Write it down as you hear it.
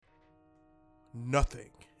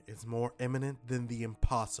Nothing is more imminent than the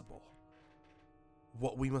impossible.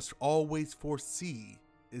 What we must always foresee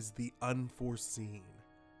is the unforeseen.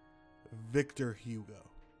 Victor Hugo.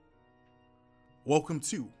 Welcome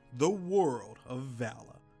to The World of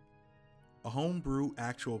Vala, a homebrew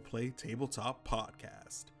actual play tabletop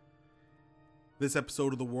podcast. This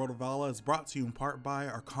episode of The World of Vala is brought to you in part by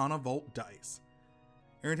Arcana Vault Dice.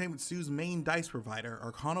 Entertainment Stew's main dice provider,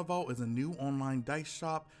 Arcana Vault is a new online dice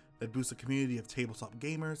shop that boosts a community of tabletop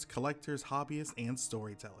gamers, collectors, hobbyists, and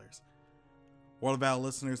storytellers. World of Vala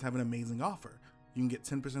listeners have an amazing offer. You can get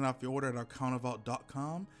 10% off your order at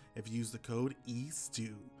arcanavault.com if you use the code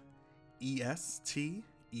ESTEW.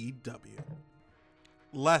 E-S-T-E-W.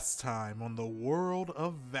 Last time on The World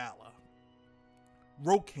of Vala.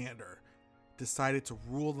 Rokander decided to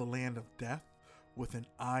rule the land of death with an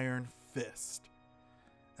iron fist.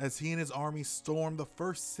 As he and his army stormed the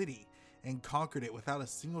first city and conquered it without a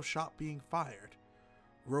single shot being fired,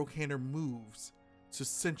 Rokander moves to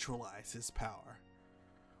centralize his power.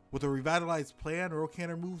 With a revitalized plan,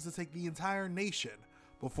 Rokander moves to take the entire nation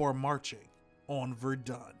before marching on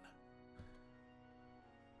Verdun.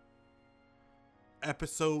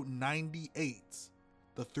 Episode 98,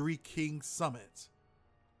 The Three Kings Summit,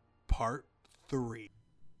 Part 3.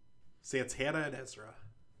 Santana and Ezra.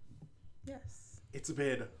 Yes. It's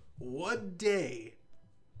been one day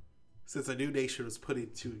since a new nation was put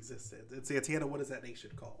into existence. And Santana, what is that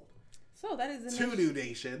nation called? So that is Two new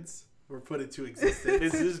nations were put into existence.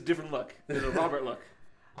 This is a different look. This is a Robert look.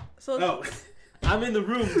 So I'm in the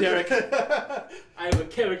room, Derek. I have a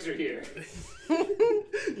character here.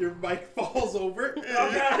 Your mic falls over.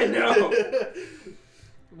 Oh God, no.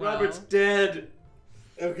 Wow. Robert's dead.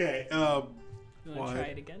 Okay. You want to One, try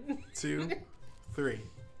it again? 2, 3.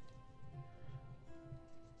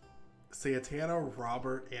 Santana,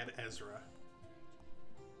 Robert, and Ezra.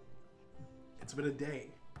 It's been a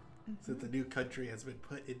day since the new country has been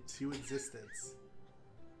put into existence.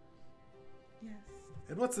 Yes.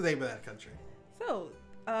 And what's the name of that country? So,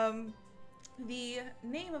 the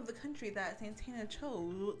name of the country that Santana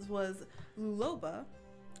chose was Luloba,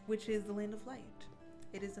 which is the land of light.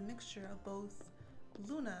 It is a mixture of both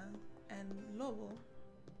Luna and Lobo,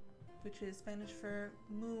 which is Spanish for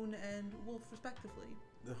moon and wolf, respectively.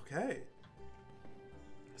 Okay.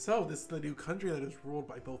 So, this is the new country that is ruled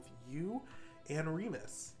by both you and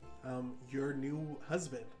Remus, your new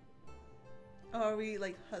husband. Oh, are we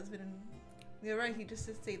like husband and... You're right, he just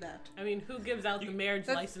did say that. I mean, who gives out the marriage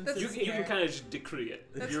licenses? You can kind of just decree it.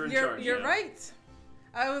 You're in you're, charge. You're yeah. right.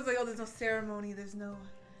 I was like, oh, there's no ceremony, there's no...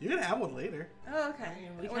 You're going to have one later. Oh, okay. I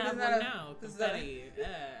mean, we Well, have there's one not now. there's not Confetti.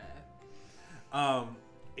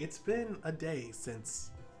 It's been a day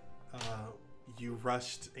since you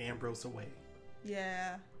rushed Ambrose away.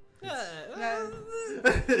 Yeah. I'm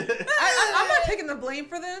I'm not taking the blame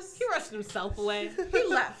for this. He rushed himself away. He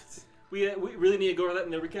left. We really need to go over that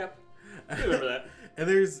in the recap. I remember that. And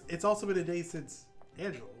it's also been a day since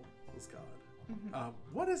Angelo was gone. Mm-hmm.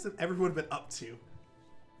 What has everyone been up to?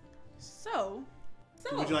 So.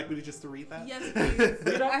 Would you like me to just to read that? Yes, please.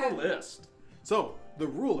 Read off the list. So, the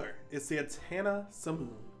ruler is Santana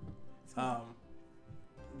Samoon.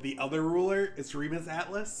 The other ruler is Remus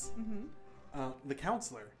Atlas. Mm-hmm. The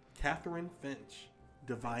counselor, Catherine Finch.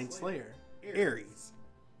 Divine Slayer, Ares.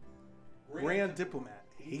 Grand Diplomat,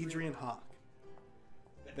 Hadrian Hawk.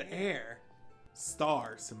 The heir,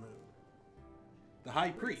 Star Samoon. The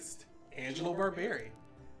High Priest, Angelo Barberi.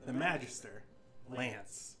 The Magister,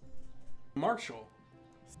 Lance. Marshal,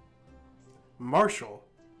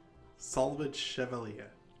 Solomon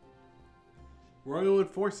Chevalier. Royal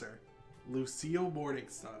Enforcer, Lucio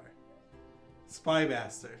Morningstar.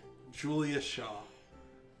 Spymaster, Julia Shaw.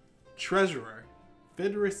 Treasurer,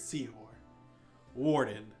 Fenris Seymour.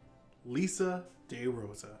 Warden, Lisa De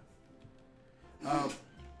Rosa.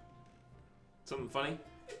 Something funny?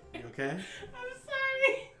 You okay? I'm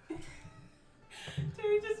sorry. Do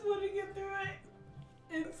we just want to get through it?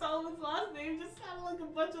 And Solomon's last name just sounded like a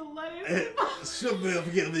bunch of letters.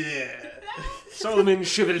 Solomon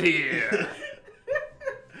Chevalier.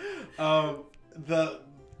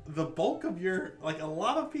 The bulk of your, like, a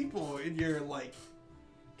lot of people in your, like,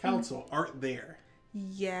 council aren't there.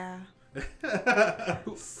 Yeah.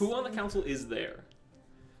 Who on the council is there?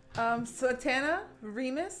 Santana,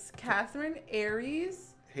 Remus, Catherine,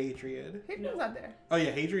 Ares. Hadrian. Hadrian's not there. Oh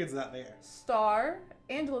yeah, Hadrian's not there. Star.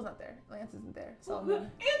 Angelo's not there. Lance isn't there.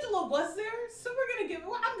 Solomon. Angelo was there, so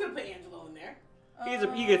I'm gonna put Angelo in there.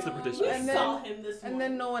 He gets the participation. We saw him this morning. And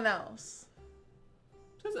then no one else.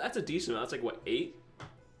 That's a decent amount. That's like, what, 8?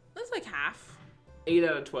 That's like half. 8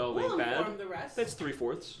 out of 12 We'll ain't inform bad. the rest That's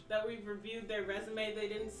 3/4. that we've reviewed their resume they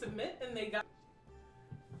didn't submit and they got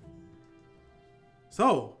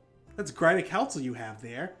So, that's great a council you have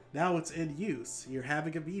there. Now it's in use. You're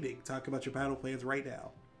having a meeting. Talk about your battle plans right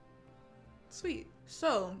now. Sweet.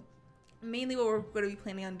 So, mainly what we're going to be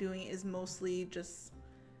planning on doing is mostly just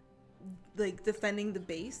like defending the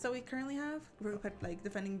base that we currently have. We're like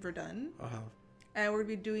defending Verdun, Uh-huh. and we're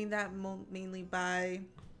going to be doing that mainly by.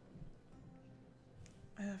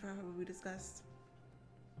 I forgot what we discussed.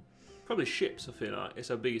 Probably ships, I feel like. It's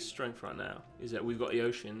our biggest strength right now, is that we've got the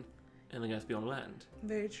ocean and they're going to have to be on land.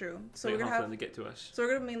 Very true. So Very we're gonna hard for have. them to get to us. So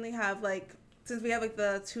we're gonna mainly have like, since we have like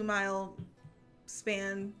the 2-mile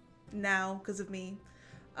span now because of me,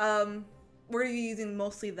 we're gonna be using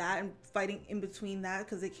mostly that and fighting in between that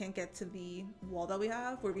because they can't get to the wall that we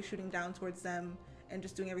have. We'll be shooting down towards them and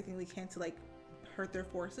just doing everything we can to like hurt their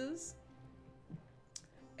forces.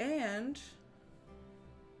 And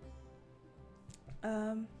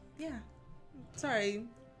yeah, sorry.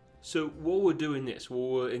 So while we're doing this, while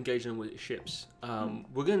we're engaging with ships,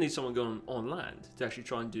 we're going to need someone going on land to actually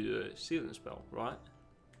try and do the sealing spell, right?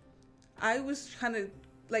 I was kind of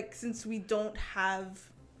like, since we don't have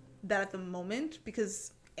that at the moment,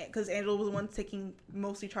 because Angela was the one taking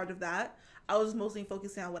mostly charge of that, I was mostly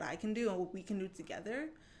focusing on what I can do and what we can do together,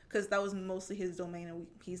 because that was mostly his domain and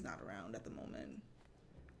he's not around at the moment.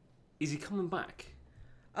 Is he coming back?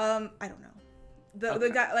 I don't know. The Okay.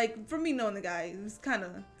 guy, like, from me knowing the guy, it was kind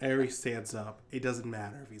of... Ares stands up. It doesn't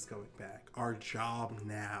matter if he's going back. Our job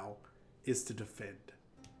now is to defend.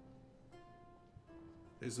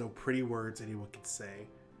 There's no pretty words anyone can say.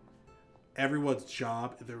 Everyone's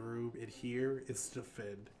job in the room in here is to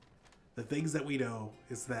defend. The things that we know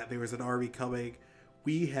is that there is an army coming.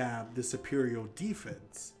 We have the superior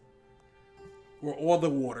defense. We're on the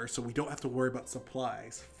water, so we don't have to worry about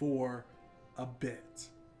supplies for a bit.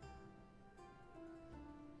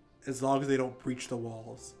 As long as they don't breach the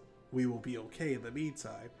walls, we will be okay in the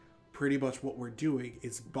meantime. Pretty much what we're doing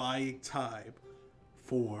is buying time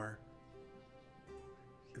for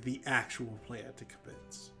the actual plan to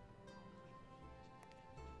commence.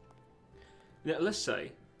 Now, let's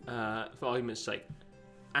say, for argument's sake,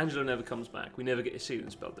 Angelo never comes back. We never get a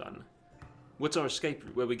sealing spell done. What's our escape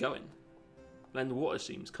route? Where are we going? Land and water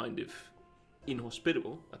seems kind of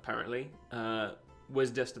inhospitable, apparently.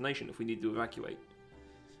 Where's the destination if we need to evacuate?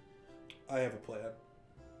 I have a plan.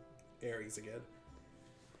 Ares again.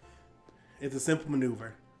 It's a simple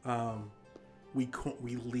maneuver. We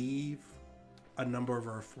leave a number of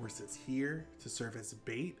our forces here to serve as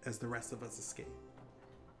bait as the rest of us escape.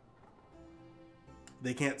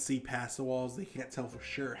 They can't see past the walls. They can't tell for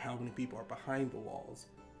sure how many people are behind the walls.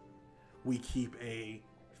 We keep a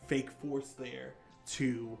fake force there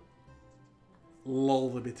to lull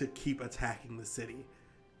them into keep attacking the city.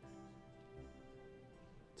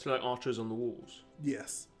 So like archers on the walls.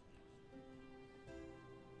 Yes.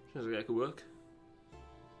 Sounds like that could work.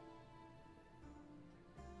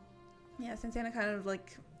 Yeah, Santana kind of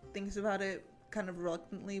like thinks about it kind of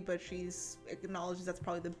reluctantly, but she's acknowledges that's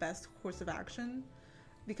probably the best course of action,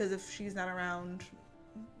 because if she's not around,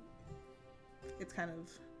 it's kind of,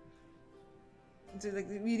 it's like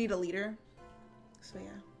you need a leader. So yeah.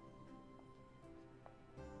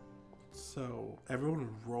 So everyone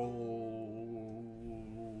roll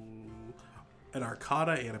an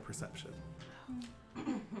Arcana and a Perception.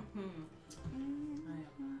 Starting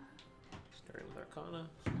with Arcana.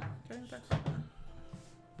 Starting with Arcana.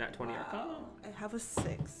 Nat 20 Arcana. I have a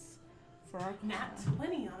 6 for Arcana. Nat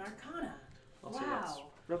 20 on Arcana. I'll say that's Wow.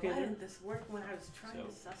 broken Why in. didn't this work when I was trying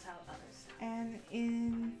to So- suss out other stuff? And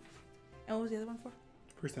what was the other one for?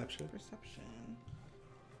 Perception. Perception.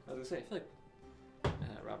 I was going to say, I feel like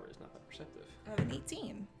Robert is not that perceptive. I have an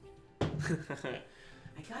 18. I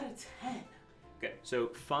got a 10. Okay, so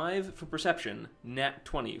 5 for perception, nat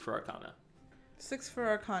 20 for Arcana. 6 for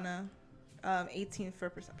Arcana, 18 for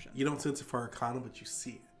Perception. You don't sense it for Arcana, but you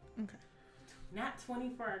see it. Okay. Nat 20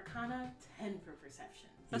 for Arcana, 10 for Perception.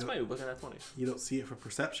 That's You fine, don't- we're looking at 20. You don't see it for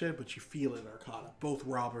Perception, but you feel it in Arcana. Both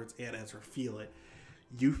Roberts and Ezra feel it.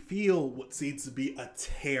 You feel what seems to be a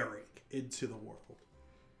tearing into the world.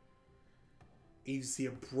 And you see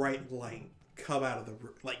a bright light come out of the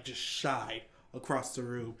room, like just shine across the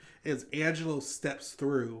room as Angelo steps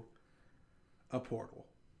through a portal.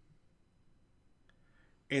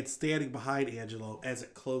 And standing behind Angelo as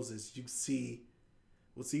it closes, you see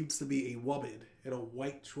what seems to be a woman in a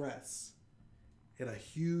white dress and a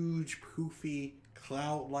huge, poofy,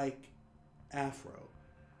 cloud-like afro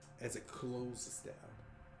as it closes down.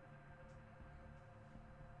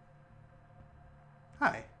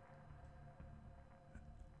 Hi.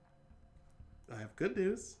 I have good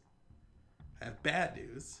news. I have bad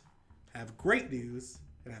news. I have great news.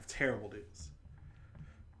 And I have terrible news.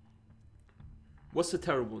 What's the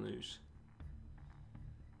terrible news?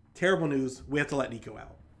 Terrible news, we have to let Nico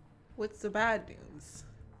out. What's the bad news?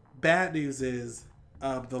 Bad news is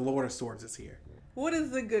the Lord of Swords is here. What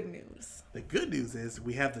is the good news? The good news is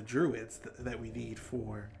we have the druids that we need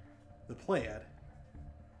for the plan.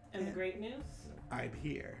 And the great news? I'm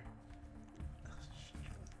here.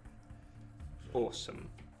 Awesome.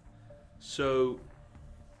 So,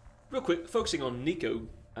 real quick, focusing on Nico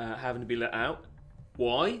having to be let out.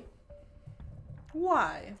 Why?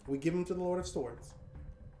 Why? We give him to the Lord of Swords.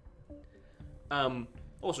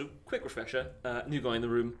 Also, quick refresher. New guy in the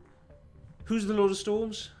room. Who's the Lord of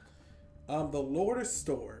Storms? The Lord of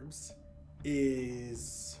Storms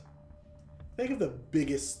is... Think of the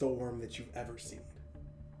biggest storm that you've ever seen.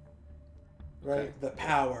 Right? Okay. The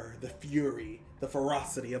power, the fury, the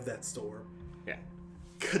ferocity of that storm. Yeah.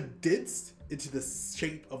 Condensed into the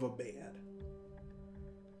shape of a man.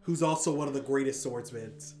 Who's also one of the greatest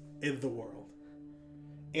swordsmen in the world.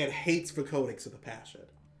 And hates Vicodix with a passion.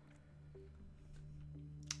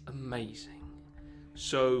 Amazing.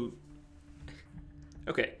 So,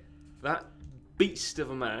 okay, that beast of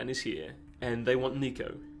a man is here, and they want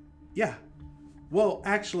Nico. Yeah. Well,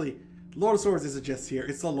 actually, Lord of Swords isn't just here.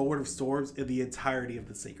 It's the Lord of Storms in the entirety of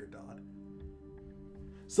the Sacred Dawn.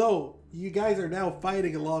 So, you guys are now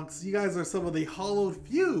fighting along. You guys are some of the Hollowed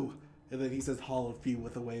Few. And then he says Hollowed Few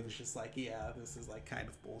with a wave. It's just like, yeah, this is like kind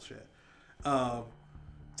of bullshit.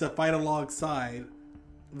 To fight alongside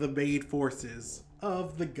the main forces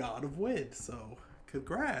of the God of Wind. So,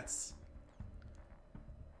 congrats.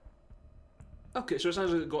 Okay, so it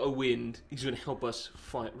sounds like we've got a wind. He's going to help us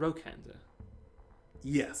fight Rokander.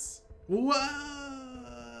 Yes.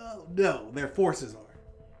 Well, no, their forces are.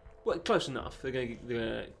 Well, close enough. They're going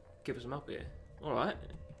to give us some up here. All right,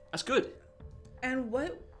 that's good. And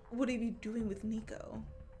what would he be doing with Nico?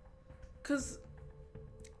 Because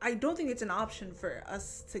I don't think it's an option for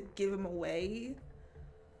us to give him away.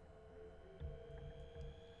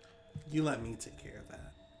 You let me take care of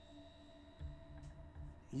that.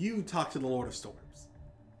 You talk to the Lord of Storms.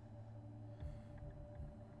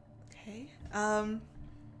 Okay.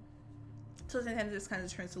 So Santana just kind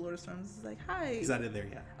of turns to Lord of Storms. He's like, "Hi." He's not in there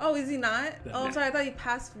yet. Oh, is he not? No. Oh, I'm sorry. I thought he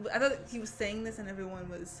passed. I thought he was saying this and everyone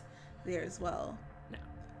was there as well. No.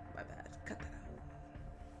 My bad. Cut that out.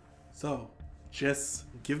 So, just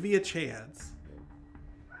give me a chance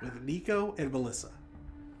with Nico and Melissa.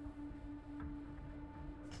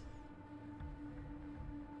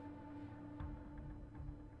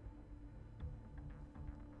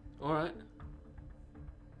 All right.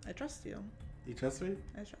 I trust you. You trust me?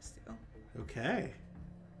 I trust you. Okay.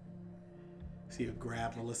 So you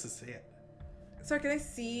grab Melissa's hand. Sir, can I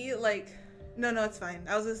see, like... No, it's fine.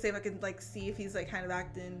 I was gonna say if I could, like, see if he's, like, kind of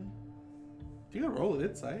acting... You can roll an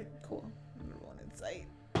insight. Cool. I'm gonna roll an insight.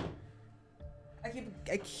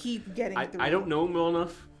 I keep getting through. I don't know him well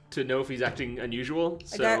enough to know if he's acting unusual.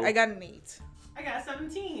 So I got an 8. I got a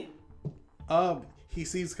 17. He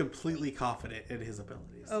seems completely confident in his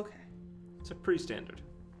abilities. Okay. it's a pretty standard.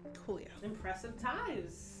 Cool, yeah. Impressive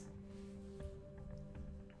ties.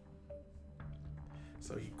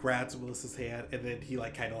 So he grabs Melissa's hand and then he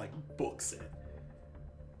like kind of like books it.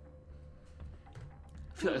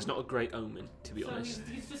 I feel like that's not a great omen, to be So honest.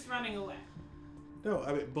 he's just running away. No,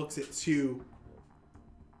 I mean books it to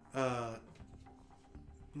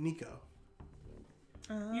Nico.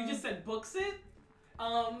 You just said books it?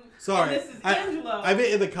 Sorry, and this is Angelo. I meant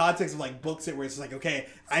in the context of like books it, where it's like, okay,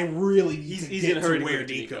 I really need to He's get in a hurry to to where get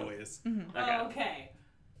to Nico Nico. is. Okay. Okay.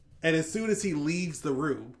 And as soon as he leaves the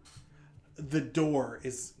room, the door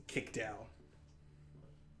is kicked down.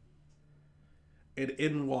 And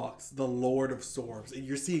in walks the Lord of Storms. And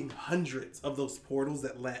you're seeing hundreds of those portals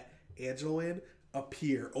that let Angelo in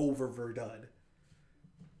appear over Verdun.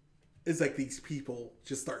 It's like these people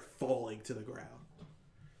just start falling to the ground.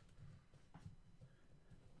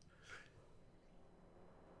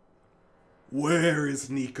 Where is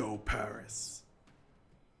Nico Paris?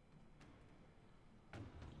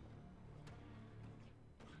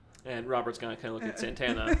 And Robert's gonna kind of look at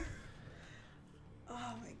Santana.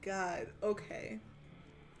 Oh my god. Okay.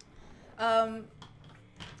 I'm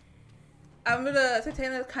gonna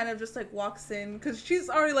Santana kind of just like walks in because she's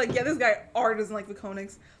already like, yeah, this guy already doesn't like the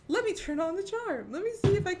Konix. Let me turn on the charm. Let me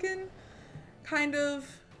see if I can kind of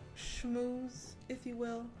schmooze, if you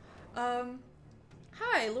will.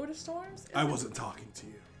 Hi, Lord of Storms. I wasn't talking to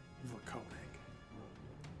you, Verkonig.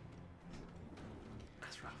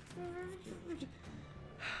 That's rough.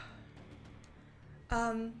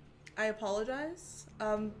 I apologize.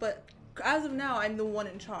 But as of now, I'm the one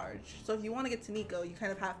in charge. So if you want to get to Nico, you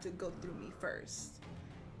kind of have to go through me first.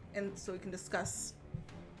 And so we can discuss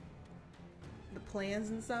the plans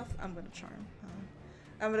and stuff, I'm gonna charm.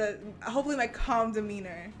 I'm gonna hopefully my calm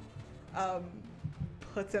demeanor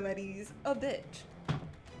puts him at ease a bit.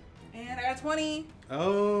 And I got 20.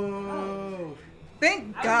 Oh.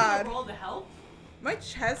 Thank I God. roll to help. My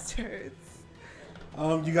chest hurts.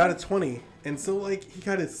 You got a 20, and so like he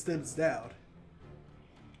kind of steps down.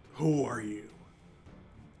 Who are you?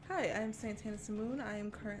 Hi, I'm Santana Simoon. I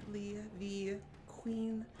am currently the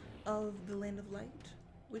queen of the Land of Light,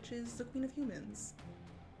 which is the queen of humans.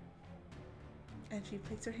 And she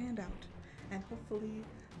takes her hand out, and hopefully,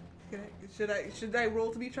 should I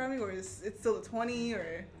roll to be charming, or is it still a 20?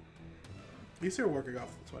 Or He's still working off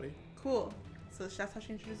the 20. cool. So that's how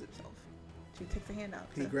she introduces herself. She takes her hand out.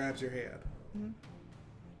 He grabs your hand. Mhm.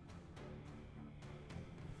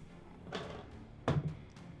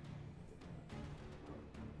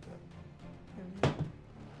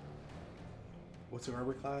 What's your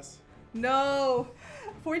armor class? No,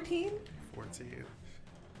 14. 14.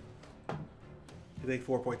 You take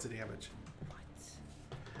 4 points of damage. What?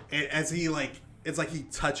 And as he it's like he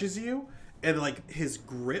touches you, and like his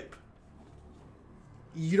grip,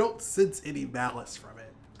 you don't sense any malice from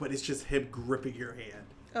it, but it's just him gripping your hand,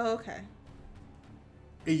 Oh, okay.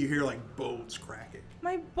 and you hear like bones cracking.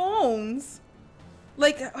 My bones,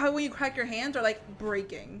 like how when you crack your hands, are like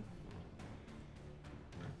breaking.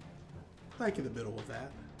 Like in the middle of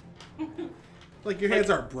that. Like your hands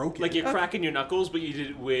aren't broken. Like you're cracking your knuckles, but you did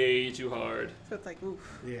it way too hard. So it's like, oof.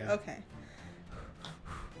 Yeah. Okay.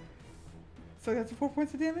 So that's 4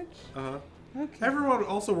 points of damage? Uh-huh. Okay. Everyone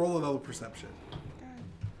also roll another perception.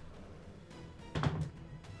 God.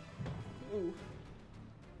 Ooh.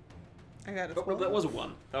 I got a Oh, 12. that was a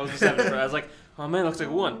 1. That was a 7. I was like, oh man, looks like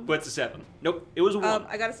a 1, but it's a 7. Nope, it was a 1.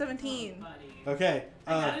 I got a 17. Buddy. Okay.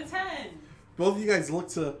 I got a 10. Both of you guys look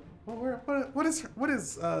to. Well, what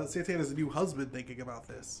is Santana's new husband thinking about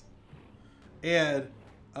this? And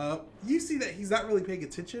you see that he's not really paying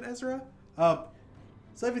attention, Ezra.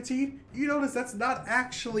 17. You notice that's not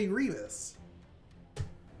actually Remus.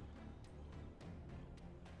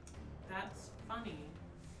 That's funny.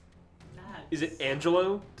 That. Is it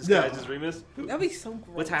Angelo disguised No. as Remus? That'd be so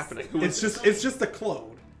gross. What's happening? Who It's is just a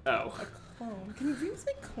clone. Oh, Clone. Can you Remus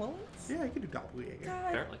make clones? Yeah, you can do doppelganger. God.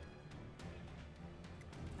 apparently.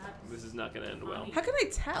 That's This is not going to end well. How can I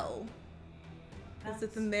tell? Is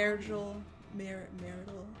it the that's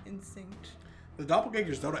marital instinct? The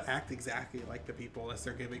doppelgangers don't act exactly like the people unless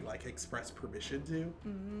they're giving like express permission to.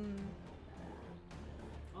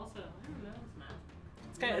 Also, I don't know, it's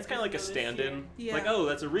not. It's kind of like a stand-in. Yeah. Like, oh,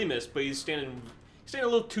 that's a Remus, but he's standing a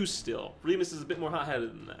little too still. Remus is a bit more hot-headed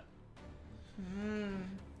than that.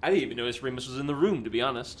 I didn't even notice Remus was in the room, to be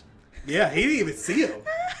honest. Yeah, he didn't even see him.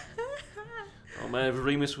 Oh man, if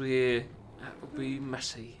Remus were here, that would be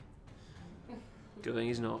messy. Good thing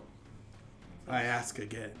he's not. I ask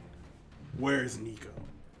again, where's Nico?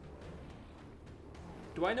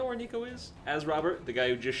 Do I know where Nico is? As Robert, the guy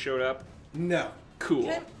who just showed up? No.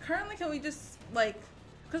 Cool. Currently, can we just, like...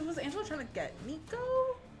 Because was Angelo trying to get Nico?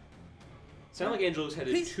 Sound like Angelo's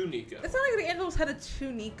headed Please- to Nico. It sounded like Angelo's headed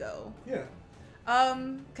to Nico. Yeah.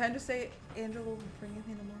 Can I just say Angelo will bring him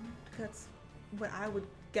in the morning? That's what I would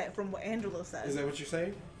get from what Angelo said. Is that what you're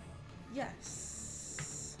saying?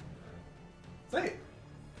 Yes. Say it.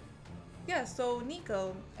 Yeah, so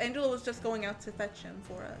Nico, Angelo was just going out to fetch him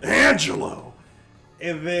for us. Angelo!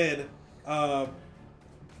 And then, a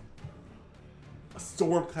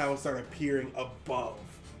storm cloud started appearing above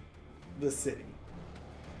the city.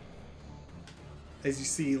 As you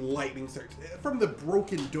see lightning starts, from the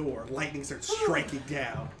broken door, lightning starts striking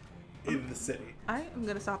down in the city. I am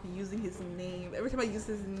gonna stop using his name. Every time I use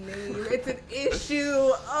his name, it's an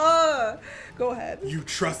issue. Go ahead. You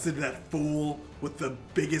trusted that fool with the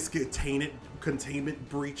biggest containment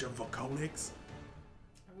breach of Volconix?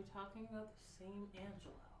 Are we talking about the same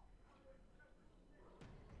Angelo?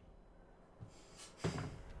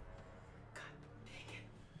 God dang it.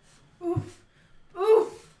 Oof.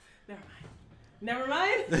 Oof. Never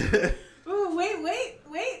mind. Ooh, wait.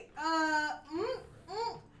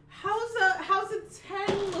 How's a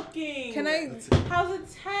 10 looking? Can I? How's a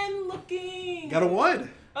 10 looking? Got a 1.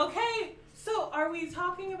 Okay, so are we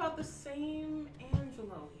talking about the same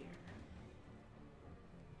Angelo here?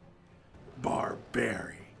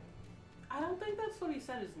 Barbary. I don't think that's what he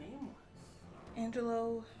said his name was.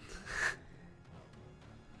 Angelo.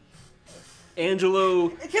 Angelo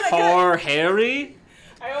Can I- Har Harry?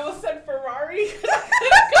 I almost said Ferrari. Come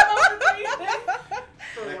up with anything.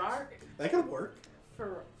 Ferrari. That could work.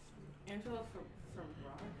 Angelo Ferrari.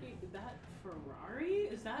 Is that Ferrari?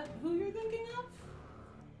 Is that who you're thinking of?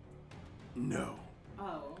 No.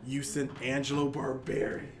 Oh. You sent Angelo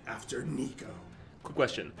Barberi after Nico. Quick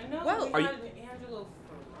question. I know Well- we Are had an Angelo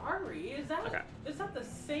Ferrari. Is that Okay. is that the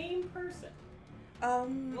same person?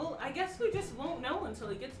 Well, I guess we just won't know until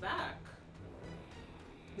he gets back.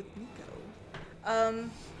 with Nico.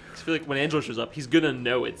 I feel like when Angelo shows up, he's gonna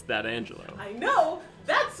know it's that Angelo. I know.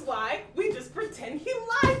 That's why we just pretend he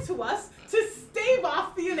lied to us to stave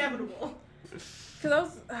off the inevitable.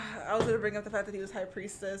 Because I was gonna bring up the fact that he was high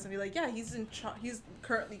priestess and be like, yeah, he's he's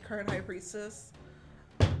current high priestess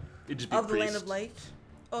It'd just be of the land priest. of light.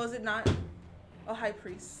 Oh, is it not? Oh, high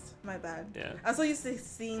priest. My bad. Yeah. I'm so used to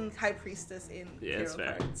seeing high priestess in Yeah, that's tarot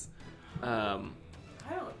fair. cards.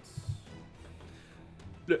 I don't.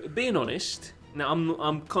 Look, being honest, now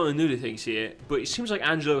I'm kind of new to things here, but it seems like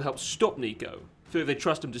Angelo helped stop Nico. So if they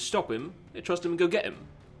trust him to stop him, they trust him and go get him.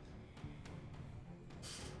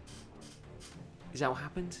 Is that what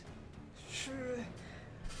happened? Sure.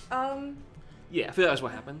 Yeah, I feel that's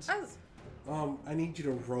what happened. As I need you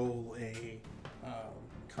to roll a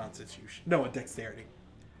constitution. No, a dexterity.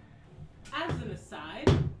 As an aside,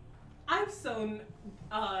 I've sown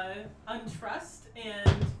untrust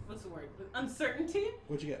and what's the word? Uncertainty.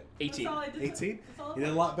 What'd you get? 18. That's all I did. 18? That's all You did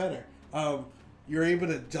a lot better. You're able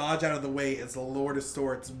to dodge out of the way as the Lord of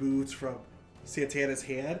Swords moves from Santana's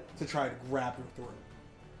hand to try and grab her throat.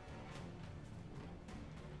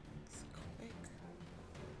 quick.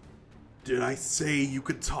 Did I say you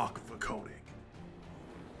could talk, Vakonic?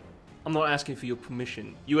 I'm not asking for your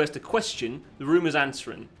permission. You asked a question, the room is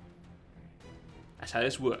answering. That's how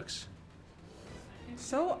this works.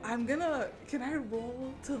 So I'm gonna. Can I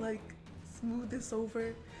roll to like smooth this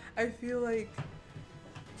over? I feel like.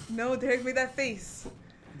 No, Derek made that face.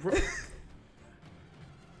 Ezra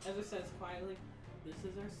says quietly, "This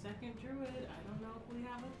is our second druid. I don't know if we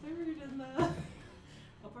have a third in the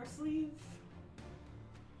up our sleeve."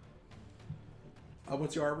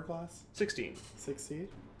 What's your armor class? 16. 16?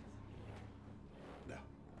 No.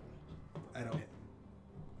 I don't hit.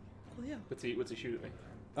 Well, yeah. What's he shoot at me?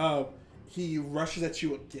 He rushes at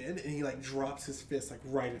you again, and he like drops his fist like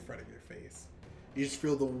right in front of your face. You just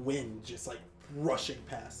feel the wind just like rushing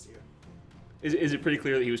past you. Is it pretty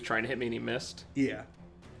clear that he was trying to hit me and he missed? Yeah.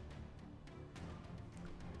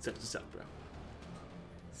 Set this up, bro.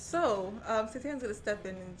 So, Santana's gonna step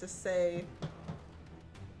in and just say,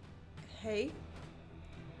 "Hey,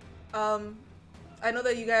 I know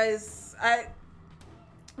that you guys,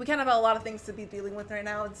 we kind of have a lot of things to be dealing with right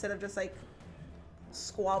now instead of just like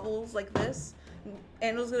squabbles like this.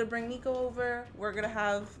 Angel's gonna bring Nico over. We're gonna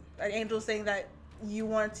have Angel saying that you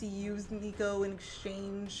want to use Nico in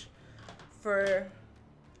exchange for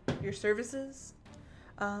your services,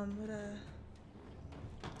 and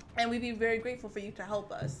we'd be very grateful for you to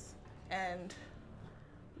help us. And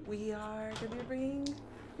we are gonna be bringing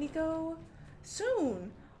Nico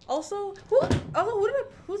soon. Also,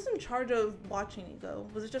 who's in charge of watching Nico?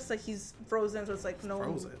 Was it just like he's frozen, so it's like no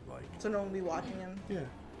Frozen, like. so no one will be watching him? Yeah.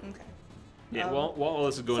 Okay. Yeah, Um, while all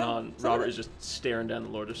this is going on, so- Robert is just staring down the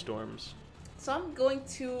Lord of Storms. So I'm going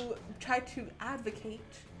to try to not advocate,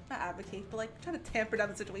 but like try to tamper down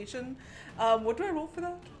the situation. What do I roll for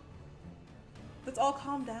that? Let's all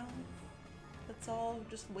calm down. Let's all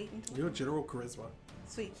just wait until. You're general charisma.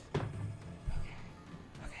 Sweet. Okay,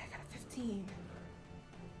 I got a 15.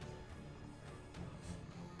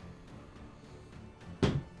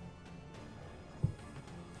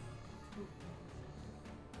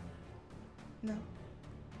 No.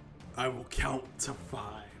 I will count to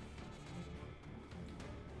 5.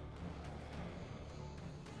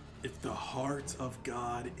 If the heart of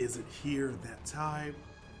God isn't here at that time,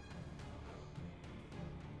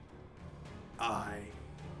 I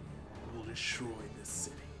will destroy this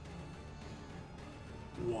city.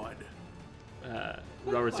 1.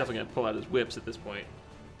 Robert's definitely gonna pull out his whips at this point.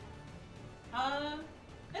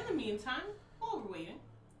 In the meantime, while we're waiting,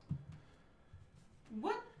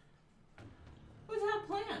 what do you have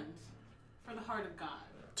planned for the Heart of God?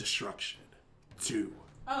 Destruction. 2.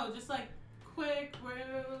 Oh, just like quick.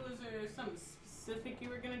 Was there something specific you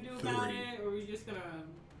were gonna do about 3. it, or were you just gonna?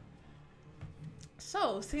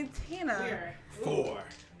 So Santana. Here. 4.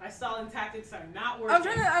 My stalling tactics are not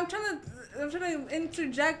working. I'm trying to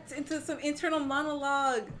interject into some internal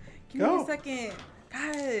monologue. Give me Go. a second.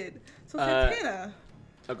 God. So Uh, Santana.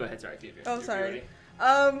 Oh, go ahead. Sorry, if Oh, you're sorry.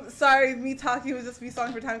 ready. Sorry, me talking was just me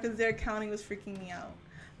stalling for time because their counting was freaking me out.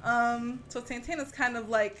 So Santana's kind of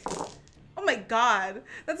like, oh my god,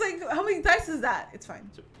 that's like, how many dice is that? It's fine.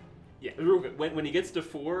 Yeah, real quick. When he gets to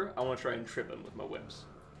 4, I want to try and trip him with my whips.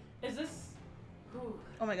 Is this? Ooh.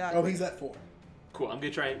 Oh my god. Oh, he's at 4. Cool. I'm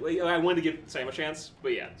gonna try and. Well, I wanted to give Sam a chance,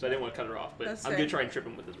 but yeah, so I didn't want to cut her off. But That's I'm fair. gonna try and trip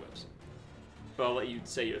him with his whips. But I'll let you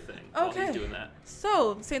say your thing while Okay. he's doing that.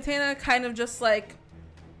 So, Santana kind of just like,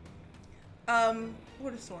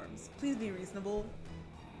 what are storms? Please be reasonable.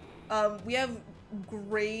 We're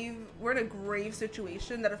in a grave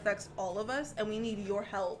situation that affects all of us, and we need your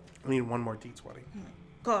help. I need one more D20.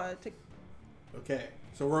 God, Okay.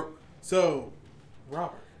 Robert.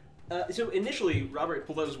 So initially, Robert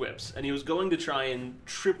pulled out his whips, and he was going to try and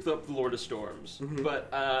trip up the Lord of Storms.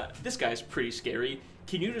 But this guy's pretty scary.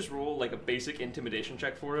 Can you just roll like a basic intimidation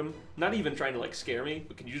check for him? Not even trying to like scare me,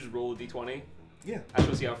 but can you just roll a d20? Yeah. I just want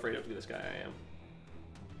to see how afraid of this guy I am.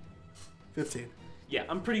 15. Yeah,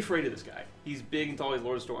 I'm pretty afraid of this guy. He's big and tall, he's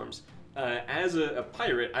Lord of Storms. As a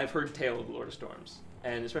pirate, I've heard tale of the Lord of Storms.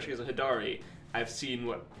 And especially as a Hidari, I've seen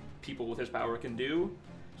what people with his power can do.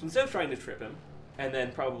 So instead of trying to trip him, and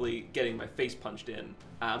then probably getting my face punched in,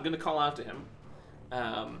 I'm going to call out to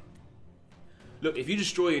him. Look, if you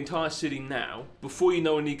destroy the entire city now, before you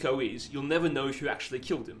know where Nico is, you'll never know if you actually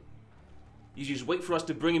killed him. You just wait for us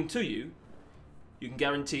to bring him to you. You can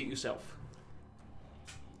guarantee it yourself.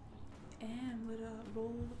 and would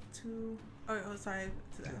roll to. Oh, sorry.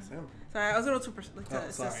 Yes, Sam. Sorry, I was a little too like to Oh,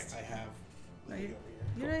 sorry. assist. I have. No, Lady you-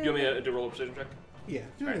 over here. Yeah, You want me to roll a precision check? Yeah,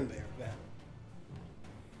 do it Alright. in there. That.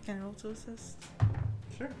 Can I roll to assist?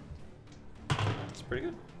 Sure. That's pretty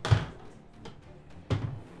good.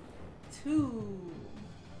 2.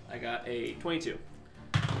 I got a 22.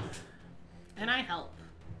 And I help.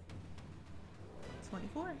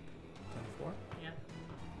 24. 24. Yeah.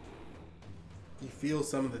 You feel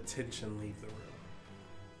some of the tension leave the room.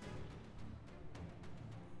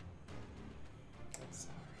 I'm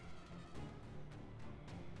sorry.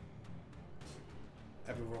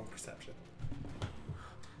 Everyone perception.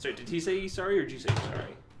 Sorry, did he say sorry or did you say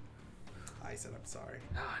sorry? I said I'm sorry.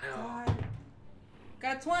 Oh, no. God.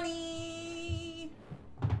 Got 20.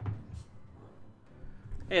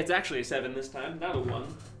 Hey, it's actually a 7 this time, not a 1.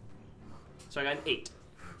 So I got an 8.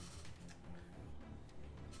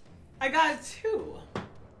 I got a 2.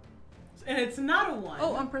 And it's not a 1.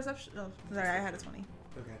 Oh, on perception. Oh, sorry, I had a 20.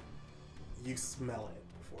 Okay. You smell it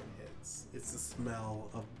before it hits. It's the smell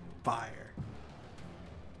of fire.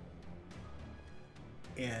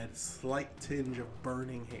 And slight tinge of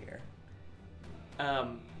burning hair.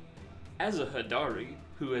 As a Hidari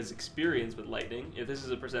who has experience with lightning, if this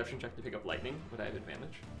is a perception check to pick up lightning, would I have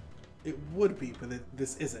advantage? It would be, but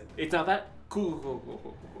this isn't. It's not that?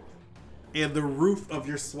 Cool. And the roof of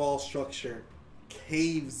your small structure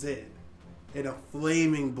caves in a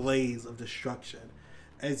flaming blaze of destruction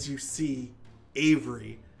as you see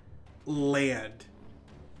Avery land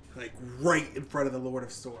like right in front of the Lord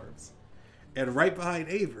of Storms. And right behind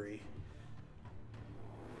Avery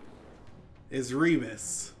is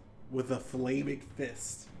Remus with a flaming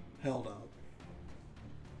fist held up.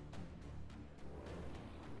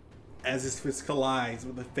 As his fist collides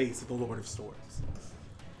with the face of the Lord of Storms.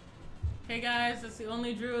 Hey guys, that's the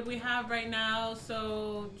only druid we have right now,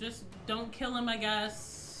 so just don't kill him, I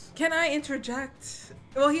guess. Can I interject?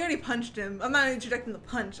 Well, he already punched him. I'm not interjecting the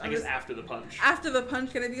punch. I I'm guess just, after the punch. after the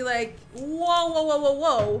punch, can I be like,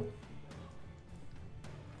 whoa.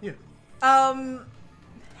 Yeah.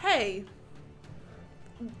 Hey.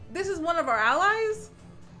 This is one of our allies?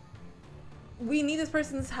 We need this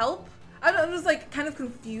person's help? I'm just like kind of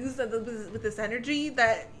confused with this energy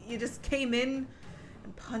that you just came in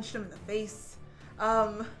and punched him in the face.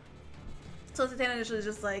 So Satana initially is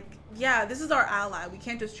just like, yeah, this is our ally. We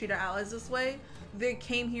can't just treat our allies this way. They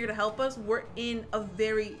came here to help us. We're in a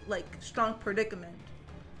very like strong predicament.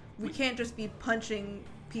 We can't just be punching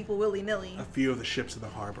people willy-nilly. A few of the ships in the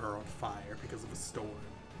harbor are on fire because of a storm.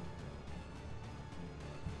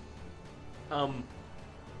 Can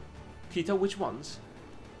you tell which ones?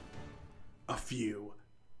 A few.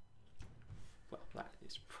 Well, that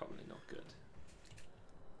is probably not good.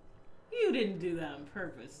 You didn't do that on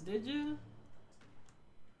purpose, did you?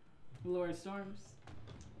 Lord Storms?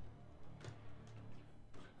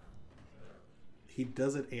 He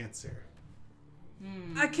doesn't answer.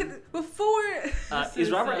 I can before.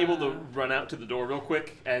 Is Robert able to uh, run out to the door real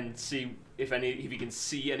quick and see if he can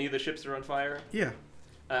see any of the ships that are on fire? Yeah.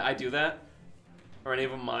 I do that. Are any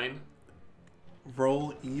of them mine?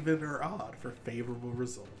 Roll even or odd for favorable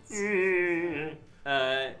results.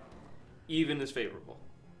 Even is favorable.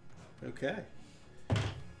 Okay.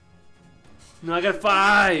 No, I got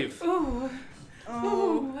 5. Ooh. Oh,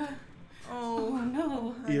 Ooh. oh, Oh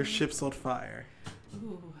no. Your ship's on fire.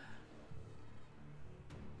 Ooh.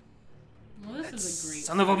 Well, this is a great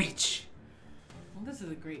Son of a start. bitch. Well, this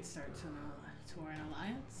is a great start to our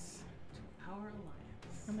alliance. To our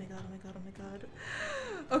alliance. oh my god.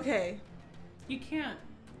 Okay. You can't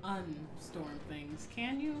unstorm things,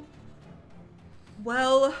 can you?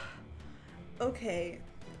 Well, okay.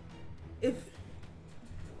 If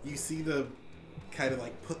You see them kind of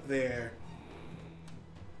like put their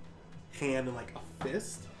hand in like a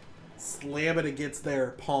fist, slam it against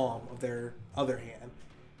their palm of their other hand,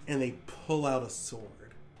 and they pull out a sword.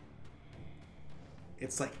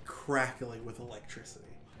 It's like crackling with electricity.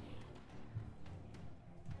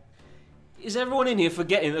 Is everyone in here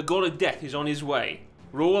forgetting the god of death is on his way?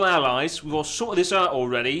 We're all allies. We've all sorted this out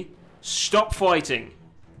already. Stop fighting.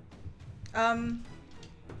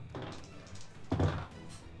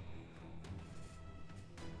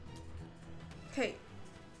 Okay.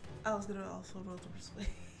 I was gonna also roll to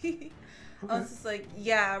persuade. I was just like,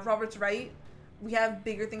 yeah, Robert's right. We have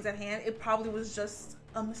bigger things at hand. It probably was just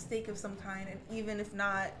a mistake of some kind, and even if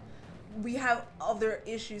not, we have other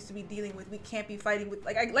issues to be dealing with. We can't be fighting with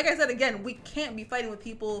like I said again, we can't be fighting with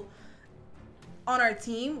people on our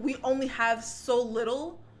team. We only have so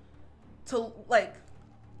little to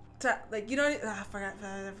you know. I forgot.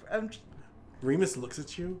 Remus looks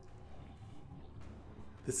at you.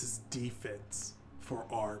 This is defense for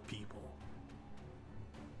our people.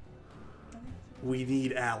 We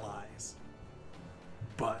need allies.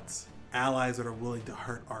 But allies that are willing to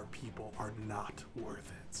hurt our people are not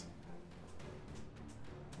worth it.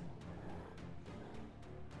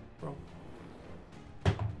 Bro.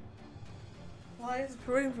 Well, I was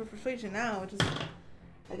waiting for persuasion now.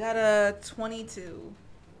 I got a 22.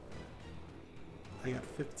 I got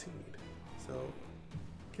 15. So,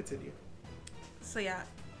 continue. So yeah,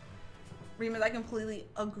 Remus, I completely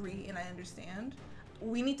agree and I understand.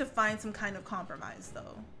 We need to find some kind of compromise,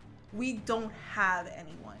 though. We don't have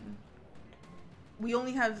anyone. We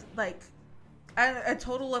only have like a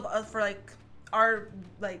total of for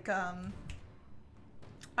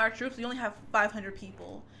our troops. We only have 500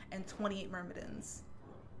 people and 28 Myrmidons,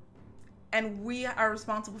 and we are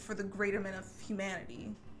responsible for the greaterment of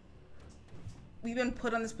humanity. We've been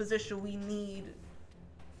put on this position. We need.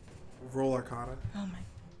 Roll Arcana. Oh my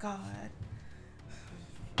god.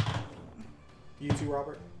 You too,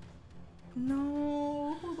 Robert.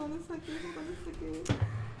 No. Hold on a second.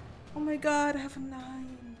 Oh my god, I have a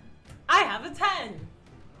 9. I have a 10.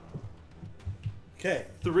 Okay.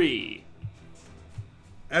 3.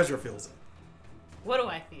 Ezra feels it. What do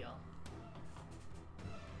I feel?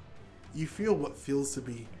 You feel what feels to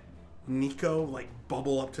be Nico like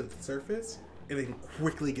bubble up to the surface and then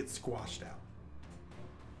quickly get squashed out.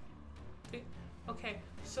 Okay,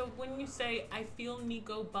 so when you say I feel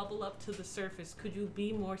Nico bubble up to the surface, could you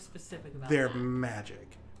be more specific about They're that?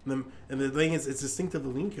 magic. And the thing is, it's distinctive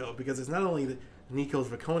of Nico because it's not only Nico's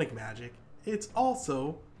draconic magic, it's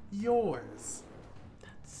also yours.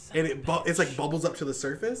 That's And it's like bubbles up to the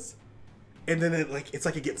surface, and then it's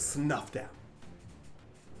like it gets snuffed out.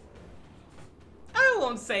 I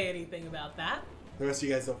won't say anything about that. The rest of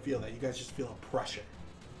you guys don't feel that. You guys just feel a pressure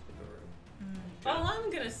in the room. All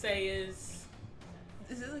I'm gonna say is,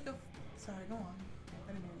 Is it like a... Sorry, go on.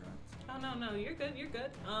 I didn't interrupt. oh no, you're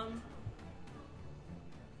good.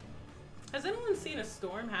 Has anyone seen a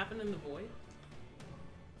storm happen in the void?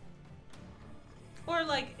 Or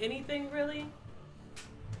like anything really?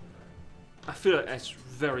 I feel like that's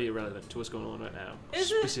very irrelevant to what's going on right now.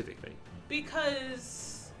 Is it? Specifically.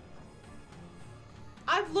 Because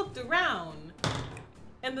I've looked around,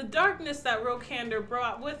 and the darkness that Rokander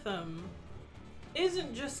brought with him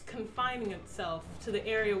isn't just confining itself to the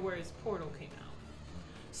area where his portal came out.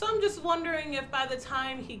 So I'm just wondering if by the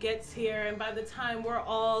time he gets here, and by the time we're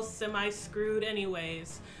all semi-screwed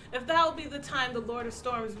anyways, if that will be the time the Lord of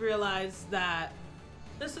Storms realize that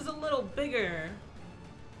this is a little bigger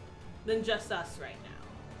than just us right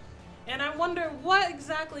now. And I wonder what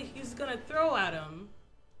exactly he's gonna throw at him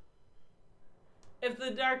if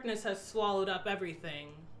the darkness has swallowed up everything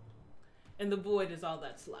and the void is all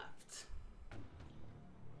that's left.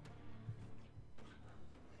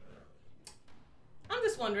 I'm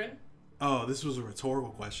just wondering. Oh, this was a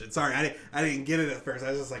rhetorical question. Sorry, I didn't get it at first.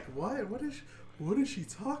 I was just like, what? What is she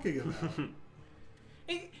talking about?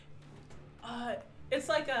 It's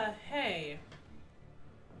like a, hey,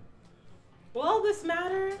 will all this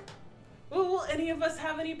matter? Will any of us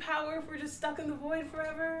have any power if we're just stuck in the void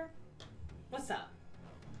forever? What's up?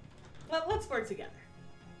 Let's work together.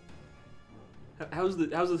 How's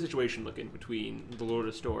the situation looking between the Lord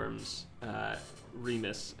of Storms,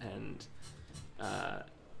 Remus, and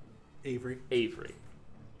Avery.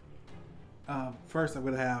 First, I'm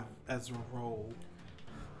going to have Ezra roll.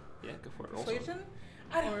 Yeah, go for it. Also. Persuasion?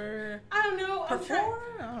 I don't know. I'm trying. Perform?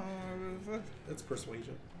 I don't know. That's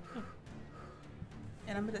persuasion.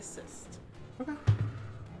 And I'm gonna assist. Okay.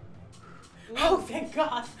 Oh, thank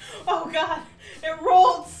God. Oh, God. It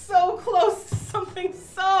rolled so close to something something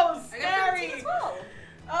so I got 17 scary. as well.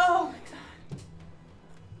 Oh my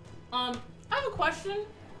god. I have a question.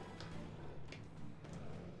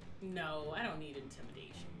 No, I don't need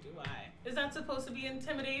intimidation, do I? Is that supposed to be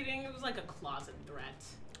intimidating? It was like a closet threat.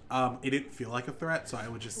 It didn't feel like a threat, so I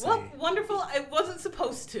would just say. Well, wonderful. It wasn't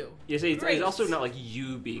supposed to. Yes, it's Great. also not like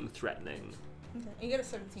you being threatening. Okay. You get a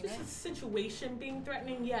 17, Just right? a situation being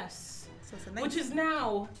threatening, yes. So it's a 19. Which is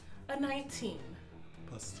now a 19.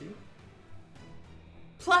 +2.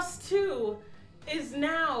 Plus 2 is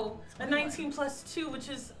now a 21. 19 plus 2, which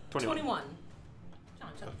is 21. 21.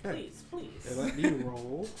 John, Okay. please. And let me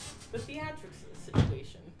roll. The theatrics of the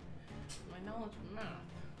situation. My knowledge of math.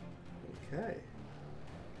 Okay.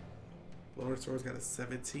 Lord Swords got a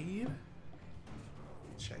 17. Let me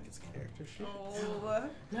check his character sheet.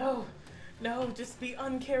 Oh. No, just be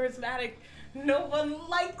uncharismatic. No one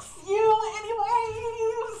likes you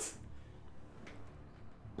anyways.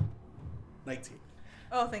 19.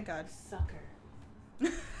 Oh, thank God. Sucker.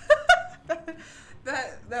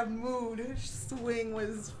 that mood swing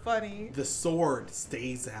was funny. The sword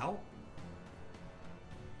stays out,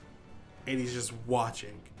 and he's just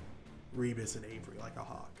watching Rebus and Avery like a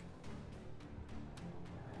hawk.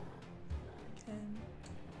 And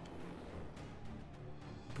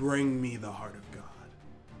Bring me the heart of God,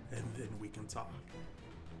 and then we can talk.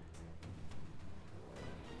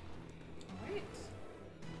 Alright.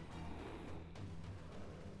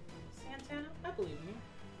 Santana, I believe in you.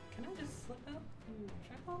 Can I just slip out and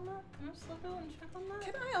check on that? Can I slip out and check on that?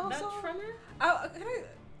 can I also? That tremor?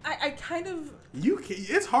 I kind of. You can,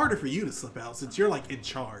 it's harder for you to slip out since you're like in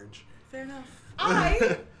charge. Fair enough.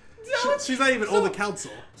 I don't. She's not even on the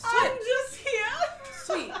council. I'm just here.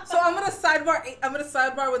 Sweet. So I'm gonna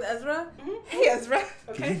sidebar with Ezra. Hey Ezra.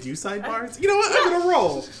 Can Okay. you do sidebars? You know what? I'm gonna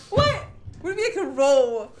roll. What? What if you can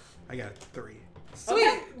roll? I got a 3. Sweet.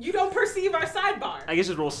 Okay. You don't perceive our sidebar. I guess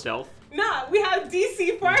just roll stealth. Nah, we have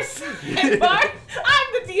DC for our sidebar.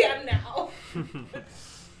 I'm the DM now.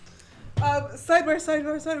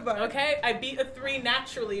 Sidebar. Okay, I beat a 3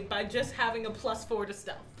 naturally by just having a +4 to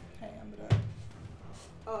stealth. Okay, I'm gonna.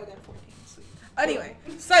 Oh, I got a 14. Sweet. Anyway,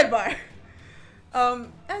 sidebar.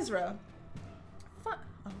 Ezra.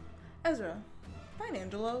 Ezra, find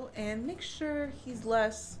Angelo and make sure he's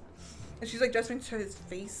less. And she's like gesturing to his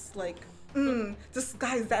face, like,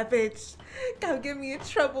 disguise that bitch. Gotta get me in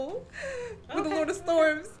trouble with the Okay, Lord of okay.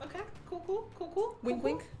 Storms. Okay, cool. Wink,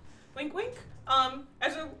 wink. Wink.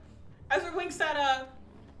 Ezra winks at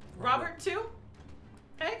Robert too.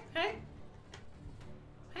 Hey.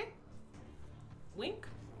 Wink.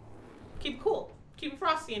 Keep it cool. Keep it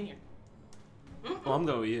frosty in here. Oh, I'm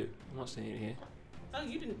going with you. I'm not staying here. Oh,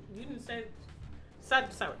 you didn't say. Sorry.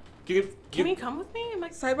 Can Can he come with me? Am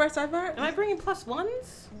Sidebar. I bringing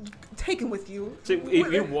 +1s? Take him with you. So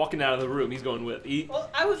if you're walking out of the room, he's going with. Well,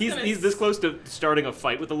 I was gonna He's this close to starting a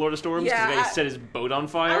fight with the Lord of Storms because Yeah, he set his boat on I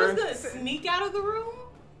fire. was gonna sneak out of the room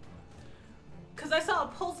because I saw a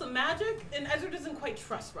pulse of magic, and Ezra doesn't quite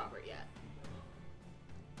trust Robert yet.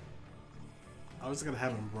 I was gonna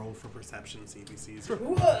have him roll for perception, see if he sees.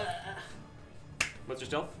 What's your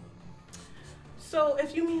stealth? So,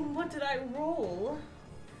 if you mean what did I roll,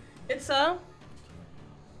 it's a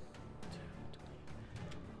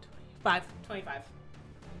 25.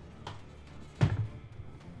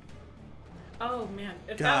 Oh man,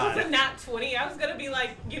 if that was God. a nat 20, I was gonna be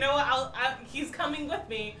like, you know what? He's coming with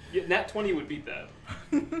me. Yeah, nat 20 would beat that.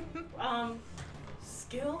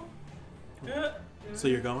 Skill. So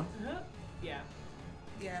you're going? Yeah.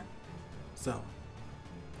 Yeah. So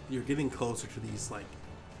you're getting closer to these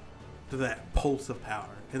to that pulse of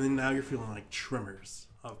power, and then now you're feeling like tremors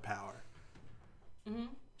of power,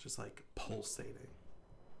 just like pulsating.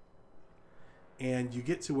 And you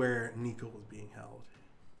get to where Nico was being held,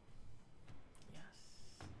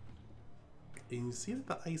 Yes. and you see that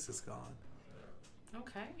the ice is gone,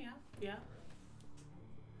 Okay. Yeah.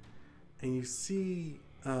 and you see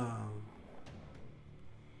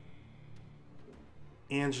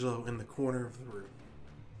Angelo in the corner of the room.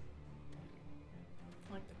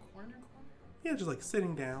 Like the corner. Yeah, just like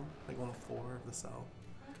sitting down, like on the floor of the cell.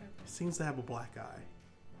 Okay. He seems to have a black eye.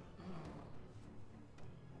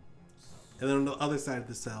 And then on the other side of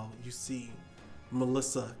the cell, you see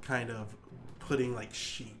Melissa kind of putting like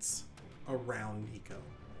sheets around Nico.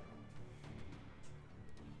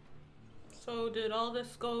 So did all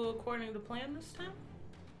this go according to plan this time?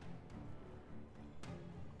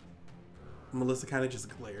 Melissa kind of just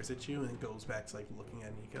glares at you and goes back to like looking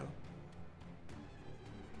at Nico.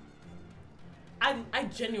 I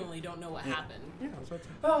genuinely don't know what happened. Yeah, I was about to.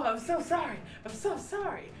 Oh, I'm so sorry.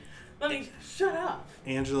 Let me shut up.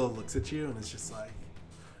 Angela looks at you and is just like,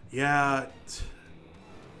 yeah,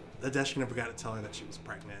 Adeshi never got to tell her that she was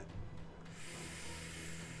pregnant.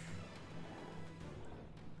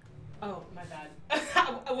 Oh, my bad.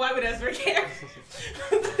 Why would Ezra care?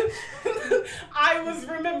 I was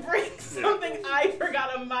remembering something I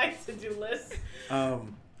forgot on my to-do list.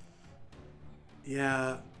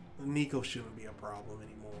 Yeah, Nico shouldn't be a problem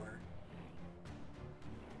anymore.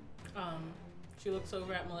 She looks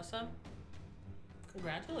over at Melissa.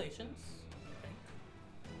 Congratulations.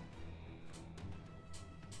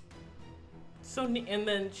 I think. And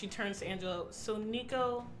then she turns to Angelo. So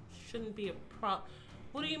Nico shouldn't be a problem.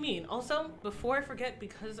 What do you mean? Also, before I forget,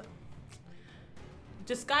 because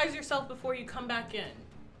disguise yourself before you come back in.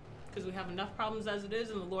 Because we have enough problems as it is,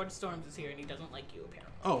 and the Lord of Storms is here, and he doesn't like you,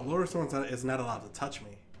 apparently. Oh, Lord of Storms is not allowed to touch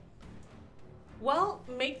me. Well,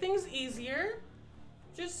 make things easier.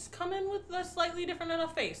 Just come in with a slightly different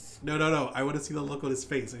enough face. No. I want to see the look on his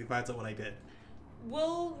face if he finds out what I did.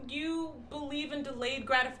 Will you believe in delayed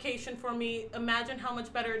gratification for me? Imagine how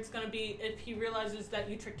much better it's going to be if he realizes that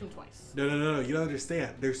you tricked him twice. No. You don't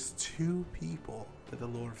understand. There's two people that the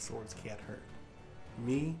Lord of Swords can't hurt.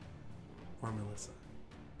 Me or Melissa.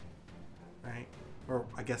 Right? Or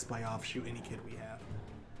I guess by offshoot, any kid we have.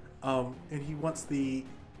 And he wants the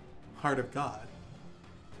Heart of God.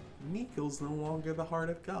 Nico's no longer the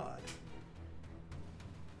Heart of God.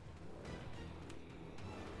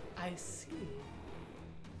 I see.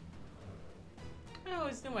 I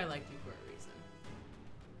always knew I liked you for a reason.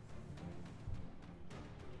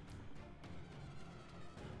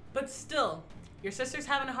 But still, your sister's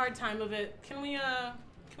having a hard time of it. Can we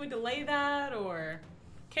delay that, or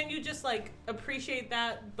can you just like appreciate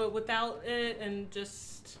that but without it and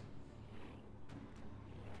just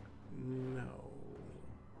No.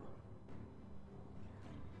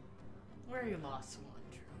 Where are you lost one,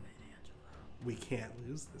 Druid, Angela? We can't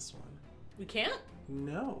lose this one. We can't?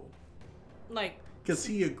 No. Like, Because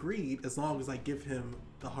he agreed as long as I give him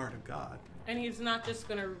the Heart of God. and he's not just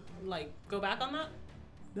gonna like go back on that?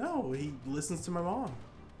 No, he listens to my mom.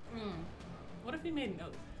 What if he made an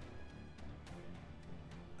oath?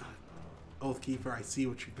 Oathkeeper, I see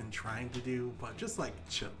what you've been trying to do, but just like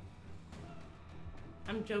chill.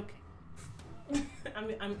 I'm joking. I'm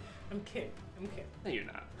kidding. I'm kidding. No, you're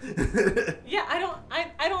not. Yeah,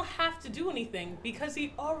 I don't have to do anything because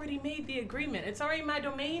he already made the agreement. It's already my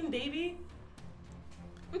domain, baby.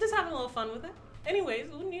 I'm just having a little fun with it. Anyways,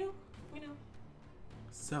 wouldn't you? You know.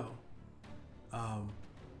 So,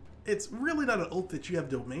 it's really not an oath that you have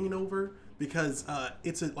domain over because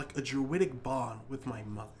it's like a druidic bond with my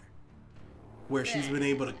mother, where she's been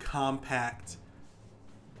able to compact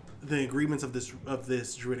the agreements of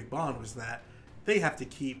this druidic bond was that they have to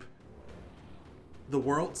keep the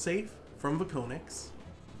world safe from Vaconyx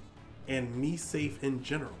and me safe in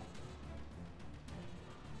general.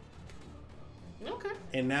 Okay.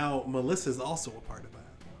 And now Melissa's also a part of that.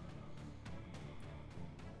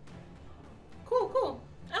 Cool.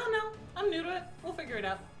 I don't know. I'm new to it. We'll figure it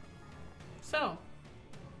out. So,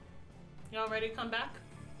 y'all ready to come back?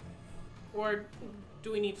 Or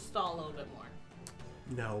do we need to stall a little bit more?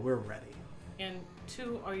 No, we're ready. And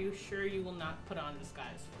 2, are you sure you will not put on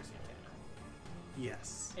disguise for Santana?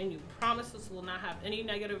 Yes. And you promise this will not have any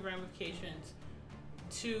negative ramifications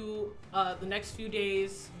to the next few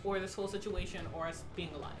days or this whole situation or us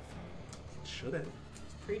being alive? Shouldn't.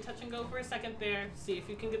 Pretty touch and go for a second there. See if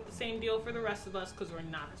you can get the same deal for the rest of us because we're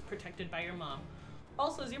not as protected by your mom.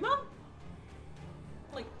 Also, is your mom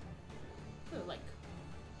like 8x?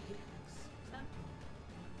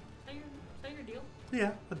 Is that your deal?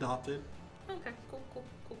 Yeah, adopted. Okay,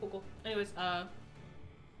 cool. Anyways,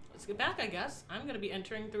 let's get back, I guess. I'm gonna be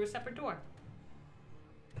entering through a separate door.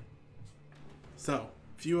 So,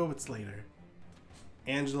 a few moments later,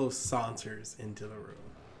 Angelo saunters into the room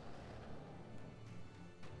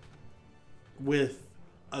with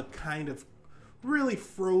a kind of really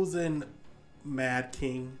frozen Mad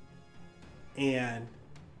King and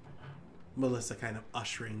Melissa kind of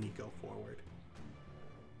ushering Nico forward.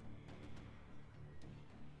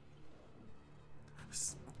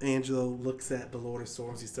 Angelo looks at the Lord of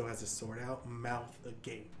Storms. He still has his sword out, mouth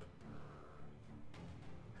agape.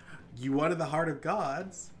 You wanted the Heart of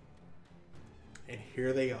Gods, and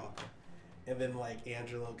here they are. And then, like,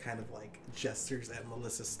 Angelo kind of, like, gestures at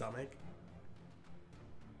Melissa's stomach.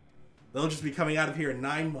 They'll just be coming out of here in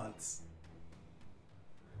 9 months.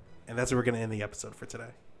 And that's where we're going to end the episode for today.